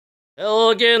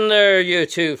Hello again there,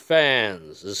 YouTube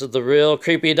fans. This is the real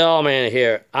Creepy Doll Man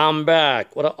here. I'm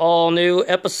back with an all-new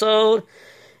episode.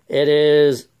 It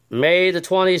is May the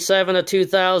 27th of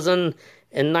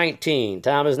 2019.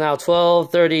 Time is now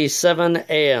 12:37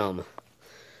 a.m.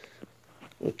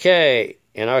 Okay,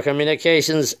 in our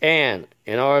communications and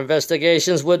in our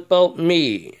investigations with both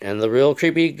me and the real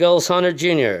Creepy Ghost Hunter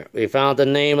Jr., we found the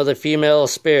name of the female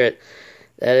spirit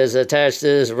that is attached to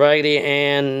this Raggedy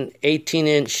Ann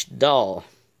 18-inch doll.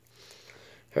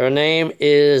 Her name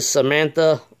is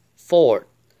Samantha Fort.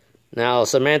 Now,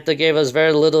 Samantha gave us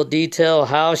very little detail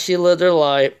how she lived her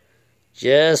life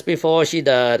just before she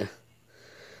died.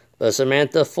 But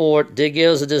Samantha Fort did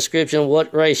give us a description of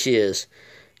what race she is.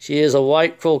 She is a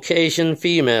white Caucasian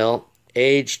female,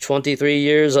 aged 23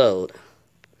 years old.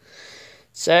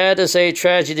 Sad to say,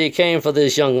 tragedy came for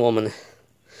this young woman.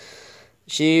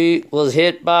 She was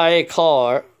hit by a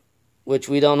car, which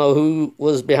we don't know who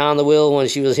was behind the wheel when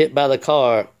she was hit by the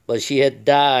car, but she had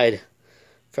died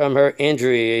from her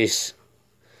injuries,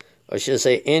 or should I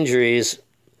say injuries,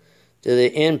 to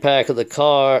the impact of the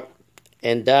car,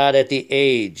 and died at the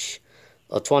age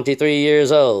of 23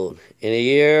 years old in the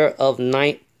year of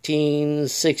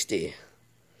 1960.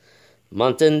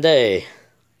 Month and day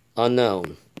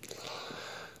unknown.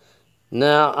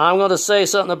 Now, I'm going to say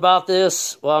something about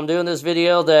this while I'm doing this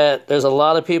video, that there's a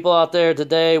lot of people out there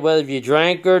today, whether you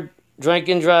drink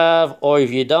and drive, or if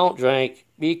you don't drink,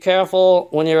 be careful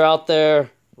when you're out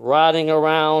there riding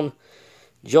around,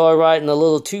 joyriding a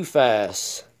little too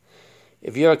fast.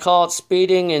 If you're caught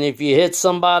speeding and if you hit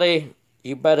somebody,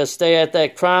 you better stay at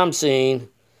that crime scene.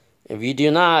 If you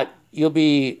do not, you'll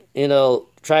be,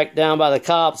 tracked down by the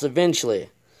cops eventually.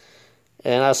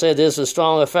 And I say this with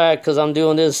strong effect because I'm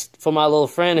doing this for my little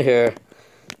friend here,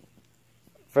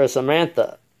 for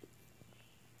Samantha.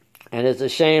 And it's a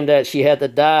shame that she had to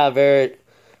die a very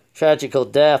tragical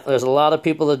death. There's a lot of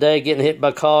people today getting hit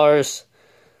by cars.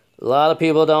 A lot of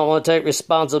people don't want to take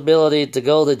responsibility to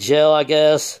go to jail, I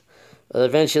guess. But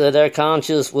eventually their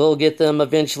conscience will get them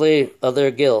eventually of their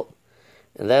guilt.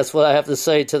 And that's what I have to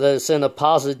say to send a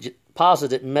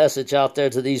positive message out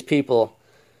there to these people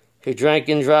who drink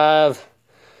and drive,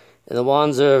 and the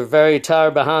ones that are very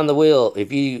tired behind the wheel.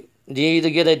 If you need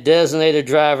to get a designated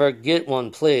driver, get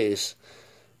one, please.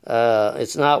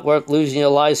 It's not worth losing your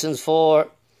license for.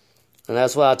 And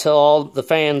that's what I tell all the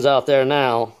fans out there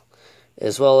now,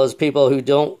 as well as people who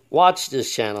don't watch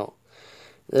this channel.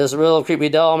 This real Creepy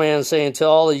Doll Man saying to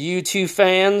all the YouTube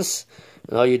fans,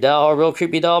 and all you Real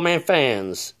Creepy Doll Man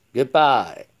fans,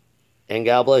 goodbye, and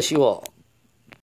God bless you all.